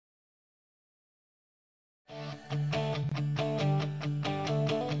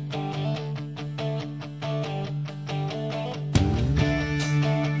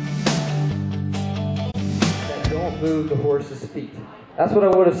move the horse's feet. That's what I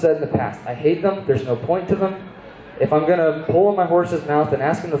would have said in the past. I hate them. There's no point to them. If I'm going to pull on my horse's mouth and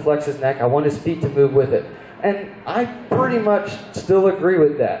ask him to flex his neck, I want his feet to move with it. And I pretty much still agree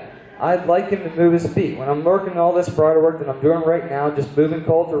with that. I'd like him to move his feet. When I'm working all this bridle work that I'm doing right now, just moving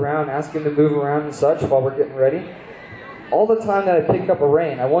colts around, asking him to move around and such while we're getting ready, all the time that I pick up a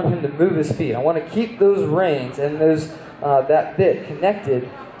rein, I want him to move his feet. I want to keep those reins and those that bit connected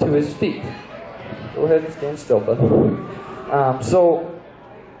to his feet. Go ahead and stand still, bud.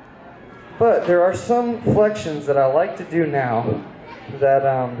 But there are some flexions that I like to do now that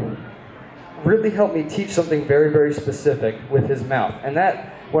really help me teach something very, very specific with his mouth. And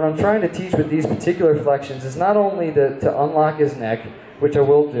that, what I'm trying to teach with these particular flexions is not only to unlock his neck, which I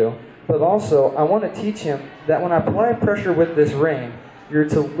will do, but also I want to teach him that when I apply pressure with this rein, you're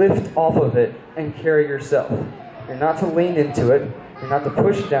to lift off of it and carry yourself. You're not to lean into it. You're not to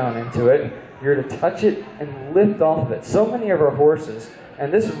push down into it. You're to touch it and lift off of it. So many of our horses,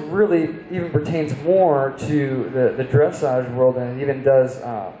 and this really even pertains more to the dressage world than it even does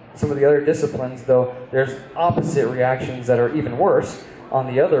some of the other disciplines, though there's opposite reactions that are even worse on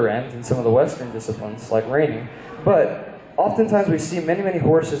the other end in some of the Western disciplines, like reining. But oftentimes we see many, many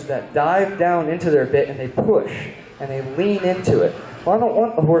horses that dive down into their bit and they push and they lean into it. Well, I don't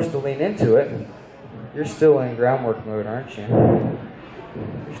want the horse to lean into it. You're still in groundwork mode, aren't you?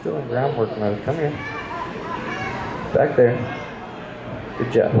 You're still in groundwork mode. Come here. Back there.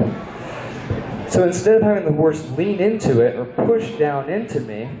 Good job. So instead of having the horse lean into it or push down into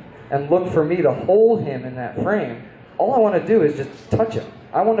me and look for me to hold him in that frame, all I want to do is just touch him.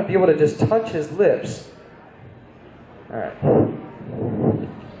 I want to be able to just touch his lips. All right.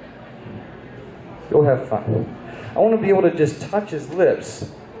 Go have fun. I want to be able to just touch his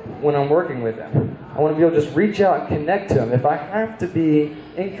lips when I'm working with him. I want to be able to just reach out and connect to him. If I have to be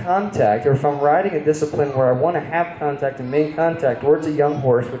in contact, or if I'm riding a discipline where I want to have contact and make contact towards a young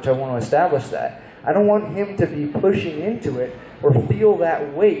horse, which I want to establish that, I don't want him to be pushing into it or feel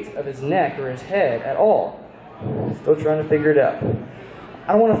that weight of his neck or his head at all. Still trying to figure it out.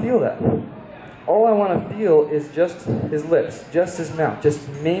 I don't want to feel that. All I want to feel is just his lips, just his mouth, just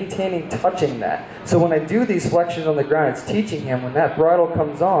maintaining touching that. So when I do these flexions on the ground, it's teaching him when that bridle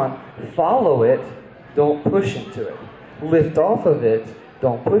comes on, follow it, don't push into it. Lift off of it,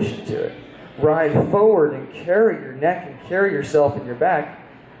 don't push into it. Ride forward and carry your neck and carry yourself in your back.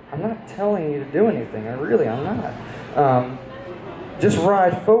 I'm not telling you to do anything. I'm not. Just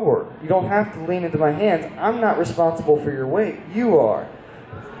ride forward. You don't have to lean into my hands. I'm not responsible for your weight. You are.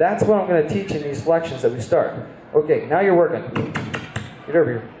 That's what I'm going to teach in these flexions that we start. Okay, now you're working. Get over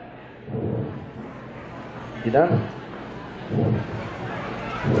here. You done?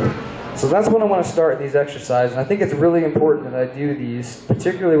 So that's what I want to start in these exercises. And I think it's really important that I do these,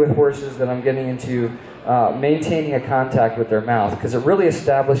 particularly with horses that I'm getting into maintaining a contact with their mouth, because it really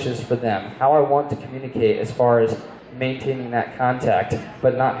establishes for them how I want to communicate as far as maintaining that contact,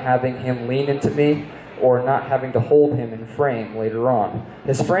 but not having him lean into me or not having to hold him in frame later on.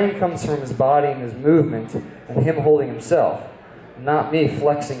 His frame comes from his body and his movement and him holding himself, not me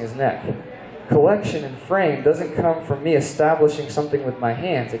flexing his neck. Collection and frame doesn't come from me establishing something with my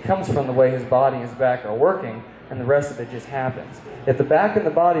hands. It comes from the way his body and his back are working, and the rest of it just happens. If the back and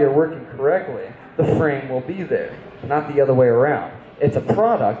the body are working correctly, the frame will be there, not the other way around. It's a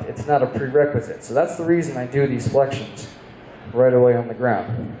product, it's not a prerequisite. So that's the reason I do these flexions right away on the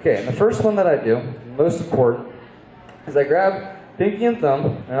ground. Okay, and the first one that I do, most important, is I grab pinky and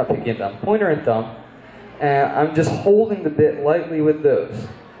thumb, not pinky and thumb, pointer and thumb, and I'm just holding the bit lightly with those.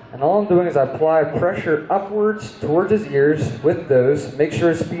 And all I'm doing is I apply pressure upwards towards his ears with those, make sure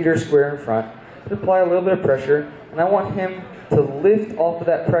his feet are square in front, apply a little bit of pressure, and I want him to lift off of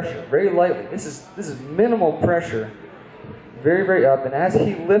that pressure very lightly. This is minimal pressure, very, very up, and as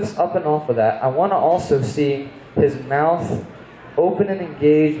he lifts up and off of that, I want to also see his mouth open and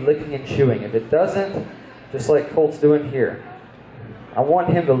engaged, licking and chewing. If it doesn't, just like Colt's doing here, I want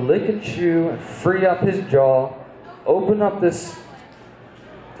him to lick and chew and free up his jaw, open up this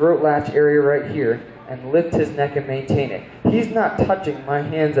throat latch area right here, and lift his neck and maintain it. He's not touching my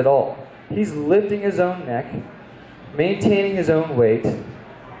hands at all. He's lifting his own neck, maintaining his own weight, and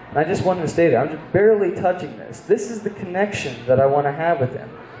I just want him to stay there. I'm just barely touching this. This is the connection that I want to have with him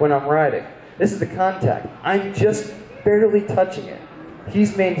when I'm riding. This is the contact. I'm just barely touching it.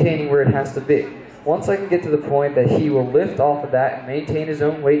 He's maintaining where it has to be. Once I can get to the point that he will lift off of that and maintain his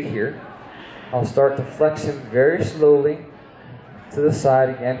own weight here, I'll start to flex him very slowly to the side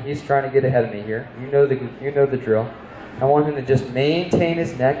again. He's trying to get ahead of me here. You know the drill. I want him to just maintain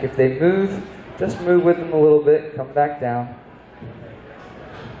his neck. If they move, just move with them a little bit, come back down.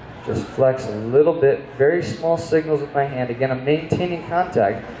 Just flex a little bit, very small signals with my hand. Again, I'm maintaining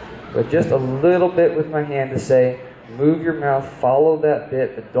contact, but just a little bit with my hand to say, move your mouth, follow that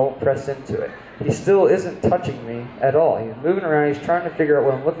bit, but don't press into it. He still isn't touching me at all. He's moving around, he's trying to figure out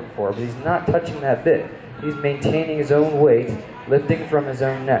what I'm looking for, but he's not touching that bit. He's maintaining his own weight, lifting from his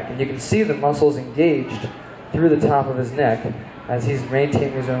own neck. And you can see the muscles engaged through the top of his neck as he's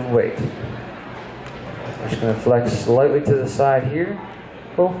maintaining his own weight. I'm just going to flex slightly to the side here.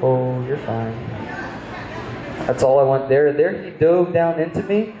 Ho ho, you're fine. That's all I want there. There he dove down into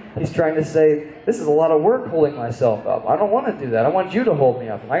me. He's trying to say, this is a lot of work holding myself up. I don't want to do that. I want you to hold me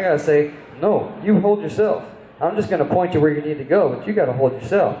up. And I got to say, no, you hold yourself. I'm just going to point you where you need to go, but you got to hold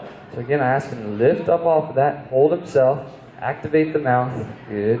yourself. So again, I ask him to lift up off of that, hold himself, activate the mouth.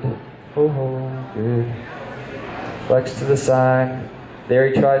 Good. Ho ho, good. Flex to the side. There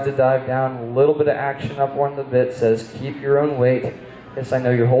he tries to dive down. A little bit of action up on the bit. Says, keep your own weight. Yes, I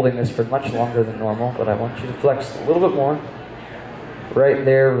know you're holding this for much longer than normal, but I want you to flex a little bit more. Right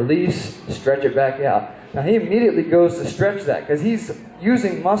there, release, stretch it back out. Now he immediately goes to stretch that because he's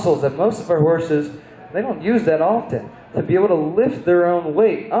using muscles that most of our horses, they don't use that often. To be able to lift their own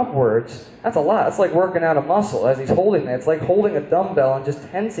weight upwards, that's a lot. It's like working out a muscle as he's holding that. It's like holding a dumbbell and just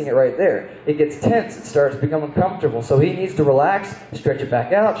tensing it right there. It gets tense, it starts becoming comfortable. So he needs to relax, stretch it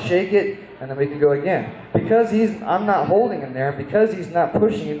back out, shake it, and then we can go again. Because I'm not holding him there, because he's not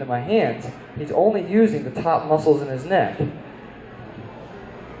pushing into my hands, he's only using the top muscles in his neck.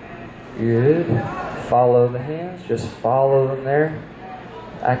 Good. Follow the hands, just follow them there.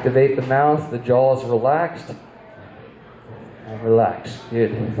 Activate the mouth, the jaw is relaxed. And relax.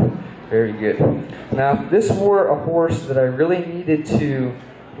 Good. Very good. Now, if this were a horse that I really needed to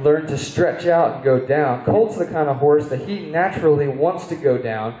learn to stretch out and go down, Colt's the kind of horse that he naturally wants to go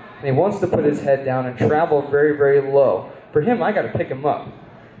down, and he wants to put his head down and travel very, very low. For him, I got to pick him up.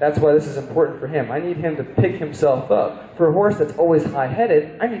 That's why this is important for him. I need him to pick himself up. For a horse that's always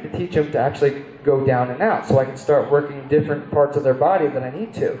high-headed, I need to teach him to actually go down and out so I can start working different parts of their body that I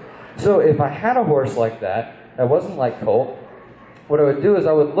need to. So if I had a horse like that wasn't like Colt, what I would do is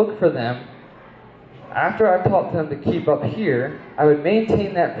I would look for them. After I taught them to keep up here, I would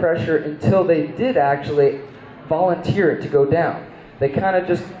maintain that pressure until they did actually volunteer it to go down. They kind of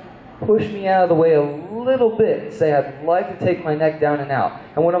just push me out of the way a little bit and say, I'd like to take my neck down and out.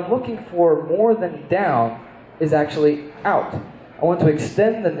 And what I'm looking for more than down is actually out. I want to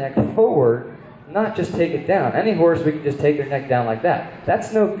extend the neck forward, not just take it down. Any horse, we can just take their neck down like that.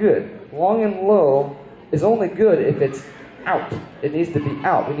 That's no good. Long and low is only good if it's out. It needs to be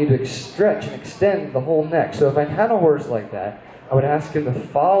out. We need to stretch and extend the whole neck. So if I had a horse like that, I would ask him to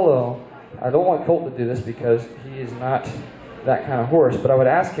follow. I don't want Colt to do this because he is not that kind of horse, but I would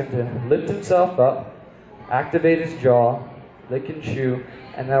ask him to lift himself up, activate his jaw, lick and chew,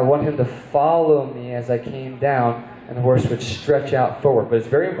 and then I want him to follow me as I came down, and the horse would stretch out forward. But it's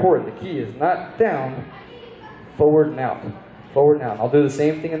very important. The key is not down, forward and out. Forward and out. I'll do the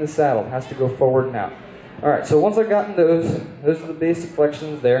same thing in the saddle. It has to go forward and out. All right, so once I've gotten those are the basic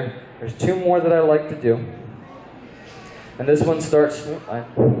flexions there. There's two more that I like to do. And this one starts, I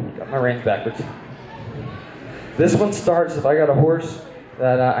got my reins backwards. This one starts if I got a horse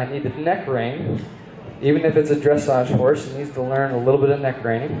that I need a neck rein. Even if it's a dressage horse, it needs to learn a little bit of neck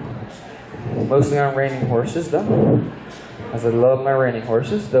reining. Mostly on reining horses, though, as I love my reining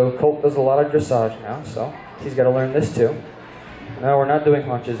horses. Though Colt does a lot of dressage now, so he's got to learn this too. No, we're not doing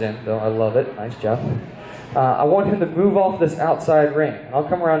haunches in, though. I love it. Nice job. I want him to move off this outside rein. I'll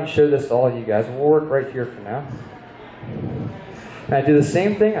come around and show this to all of you guys. We'll work right here for now. And I do the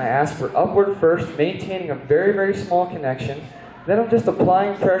same thing. I ask for upward first, maintaining a very, very small connection. Then I'm just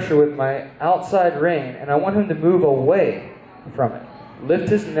applying pressure with my outside rein, and I want him to move away from it. Lift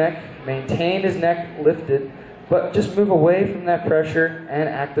his neck, maintain his neck lifted, but just move away from that pressure and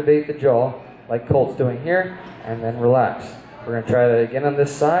activate the jaw like Colt's doing here, and then relax. We're going to try that again on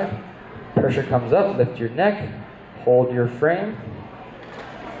this side. Pressure comes up, lift your neck, hold your frame.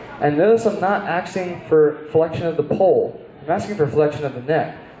 And notice I'm not asking for flexion of the pole. I'm asking for flexion of the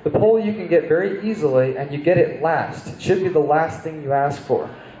neck. The pole you can get very easily, and you get it last. It should be the last thing you ask for.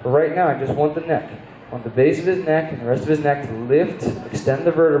 But right now, I just want the neck. I want the base of his neck and the rest of his neck to lift, extend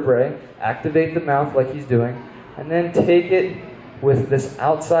the vertebrae, activate the mouth like he's doing, and then take it with this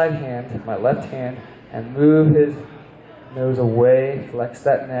outside hand, my left hand, and move his nose away, flex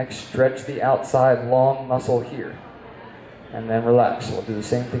that neck, stretch the outside long muscle here, and then relax. We'll do the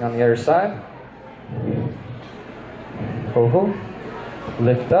same thing on the other side. Ho-ho.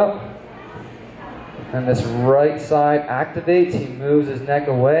 Lift up. And this right side activates. He moves his neck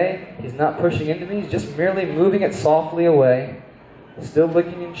away. He's not pushing into me. He's just merely moving it softly away. Still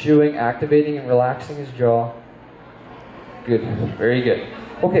licking and chewing, activating and relaxing his jaw. Good, very good.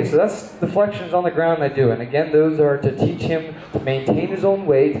 Okay, so that's the flexions on the ground I do. And again, those are to teach him to maintain his own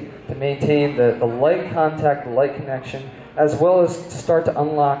weight, to maintain the light contact, the light connection, as well as to start to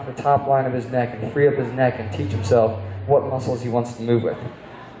unlock the top line of his neck and free up his neck and teach himself what muscles he wants to move with.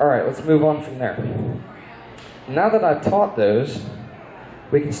 All right, let's move on from there. Now that I've taught those,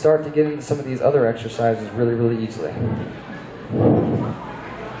 we can start to get into some of these other exercises really, really easily.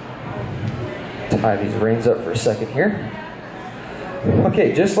 Tie these reins up for a second here.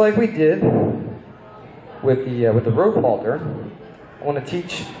 Okay, just like we did with the rope halter, I want to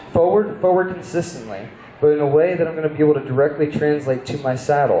teach forward consistently, but in a way that I'm going to be able to directly translate to my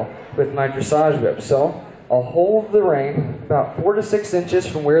saddle with my dressage whip. So I'll hold the rein about 4 to 6 inches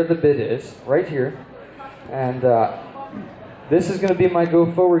from where the bit is, right here, and this is going to be my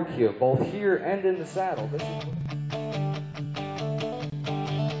go forward cue, both here and in the saddle. This is